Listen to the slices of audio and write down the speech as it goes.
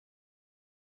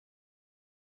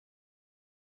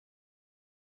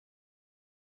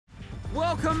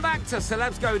Welcome back to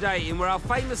Celebs Go Dating, where our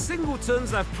famous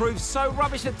singletons have proved so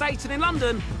rubbish at dating in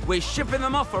London, we're shipping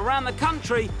them off around the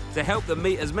country to help them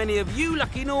meet as many of you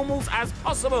lucky normals as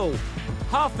possible.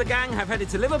 Half the gang have headed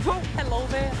to Liverpool. Hello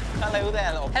there. Hello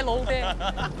there. Hello there.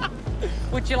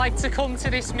 Would you like to come to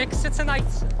this mixer tonight?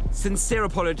 Sincere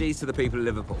apologies to the people of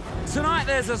Liverpool. Tonight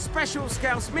there's a special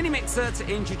Scouse mini mixer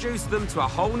to introduce them to a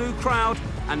whole new crowd,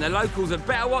 and the locals had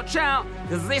better watch out,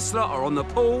 because this lot are on the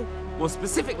pool, more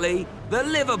specifically, the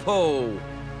Liverpool.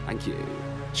 Thank you.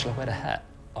 Shall I wear a hat?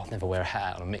 I'll never wear a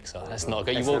hat on a mixer. That's not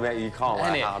good. You can't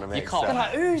wear a hat on a mixer. You can't. They're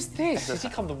like, who's this? Does he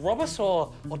come to rob us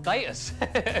or date us?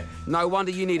 No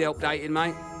wonder you need help dating,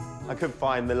 mate. I could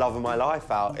find the love of my life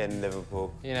out in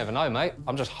Liverpool. You never know, mate.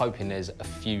 I'm just hoping there's a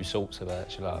few sorts of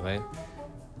it, you know what I mean?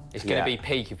 It's going to be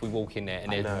peak if we walk in there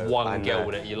and there's one girl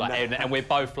that you like, and we're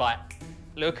both like,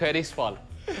 look at this one.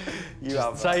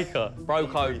 Just take her. Bro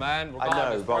code, man. I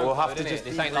know, but we'll have to just...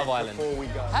 This ain't Love Island. Before we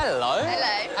go. Hello.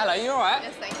 Hello. Hello, you all right?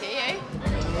 Yes, thank you.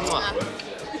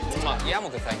 Yeah, I'm all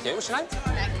good, thank you. What's your name?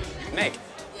 Meg. Meg?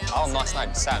 Yeah, Oh, nice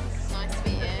name. Sam. Nice to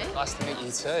meet you. Nice to meet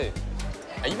you too.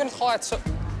 Are you been higher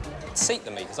seat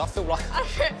than me? Because I feel like... Do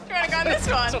you want to go on this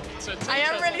one? I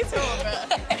am really tall,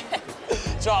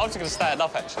 but... So I'm just going to stand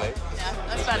up, actually. Yeah,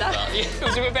 that's better. It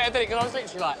was a bit better, didn't it? Because I was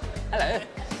literally like, hello.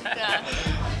 Yeah.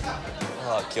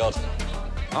 Oh, God.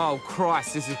 Oh,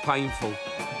 Christ, this is painful.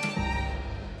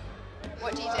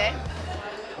 What do you do?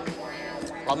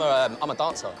 I'm a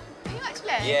dancer. Are you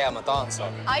actually? Yeah, I'm a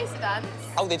dancer. I used to dance.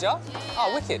 Oh, did you? Yeah.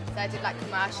 Oh, wicked. So I did like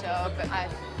commercial, but I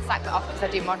sacked it off because I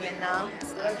do modelling now.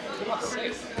 So.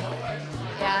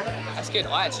 Yeah. That's good.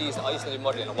 I used to do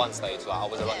modelling at one stage. Like, I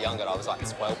was a lot younger. I was like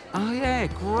 12. Oh, yeah,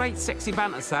 great sexy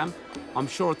banter, Sam. I'm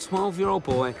sure a 12-year-old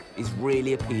boy is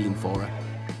really appealing for her.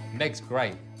 Meg's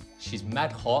great. She's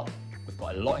mad hot. We've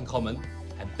got a lot in common.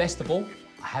 And best of all,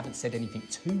 I haven't said anything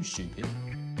too stupid.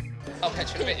 I'll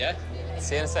catch you in a bit, yeah?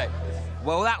 See you in a sec.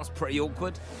 Well, that was pretty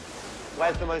awkward.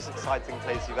 Where's the most exciting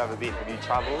place you've ever been? Have you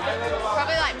travelled?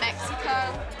 Probably like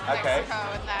Mexico. Okay. Mexico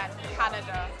and then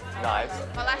Canada.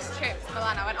 Nice. My last trip to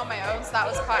Milan, I went on my own, so that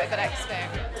was quite a good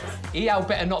experience. Eyal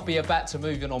better not be about to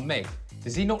move in on Meg.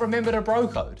 Does he not remember the bro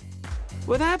code?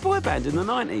 Were they a boy band in the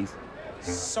 90s?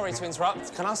 Sorry to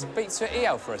interrupt. Can I speak to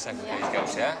Eyal for a second, please,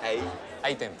 girls, yeah? Hey. How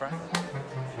you doing, bro?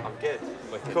 I'm good.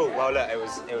 Wicked. Cool. Well, look, it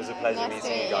was a pleasure Nice meeting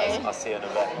to you guys. meet you. I'll see you in a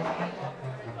bit.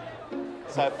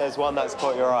 So if there's one that's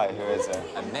caught your eye, who is it?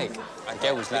 And Meg. A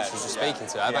girl was literally just speaking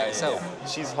to her. How about yourself? Yeah.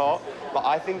 She's hot, but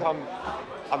I think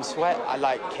I'm sweat. I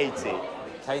like Katie.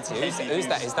 Katie, who's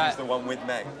that? Is that... Who's the one with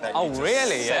Meg? That Oh, you just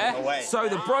really, sent yeah? away. So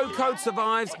the bro code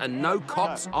survives and no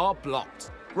cops are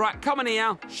blocked. Right, come on,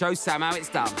 Eyal. Show Sam how it's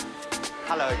done.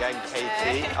 Hello again,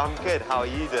 Katie. I'm good. How are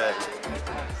you doing?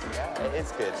 Yeah, it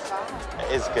is good.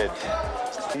 It is good.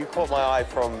 You caught my eye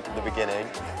from the beginning,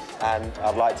 and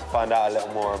I'd like to find out a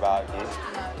little more about you,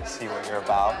 see what you're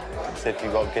about, see if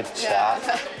you've got a good chat.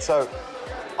 Yeah. So,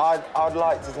 I'd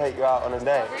like to take you out on a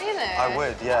date. Really? I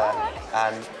would, yeah.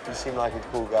 And you seem like a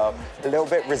cool girl. A little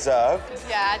bit reserved.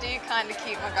 Yeah, I do kind of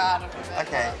keep my guard up a bit.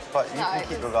 Okay, but you can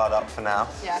keep your guard up for now.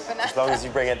 Yeah, for now. As long as you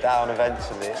bring it down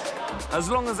eventually. As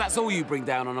long as that's all you bring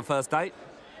down on a first date.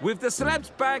 With the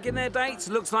celebs bagging their dates,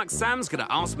 looks like Sam's gonna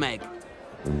ask Meg.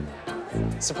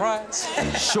 Surprise.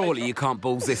 Surely you can't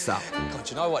balls this up. God,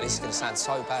 you know what? This is going to sound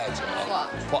so bad, you know? What?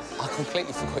 But I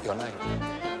completely forgot your name.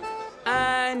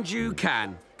 And you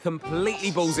can.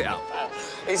 Completely balls it up.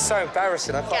 It's so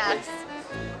embarrassing. I can't Yes.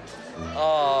 believe...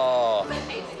 Oh.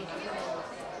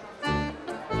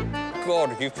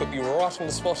 God, you put me right on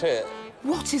the spot here.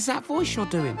 What is that voice you're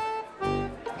doing?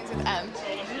 It's with M.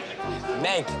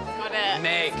 Meg. Got it.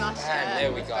 Meg. Smashed Man, it.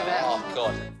 there we go. Got it. Oh,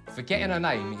 God. Forgetting her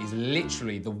name is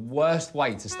literally the worst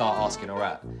way to start asking her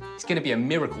out. It's going to be a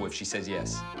miracle if she says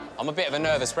yes. I'm a bit of a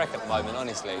nervous wreck at the moment,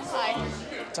 honestly. Hi.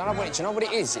 Do you know what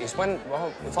it is? It's when,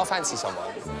 well, if I fancy someone,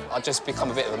 I just become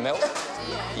a bit of a melt.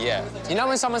 Yeah. You know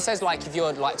when someone says, like, if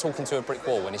you're, like, talking to a brick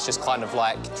wall and it's just kind of,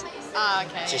 like... Oh,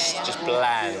 okay. Just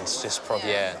bland, just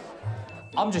yeah.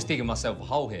 I'm just digging myself a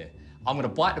hole here. I'm going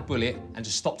to bite the bullet and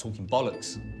just stop talking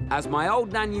bollocks. As my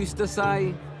old nan used to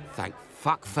say, thank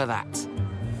fuck for that.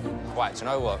 Right, do you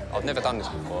know what? I've never done this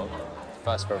before.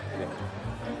 First for everything.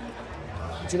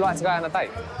 Would you like to go on a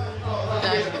date? No.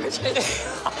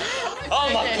 Oh,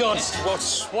 my God. Well,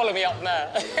 swallow me up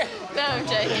now. No, I'm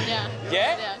joking, yeah.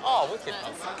 Yeah? Yeah. Oh, wicked.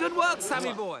 Good work,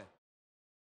 Sammy boy.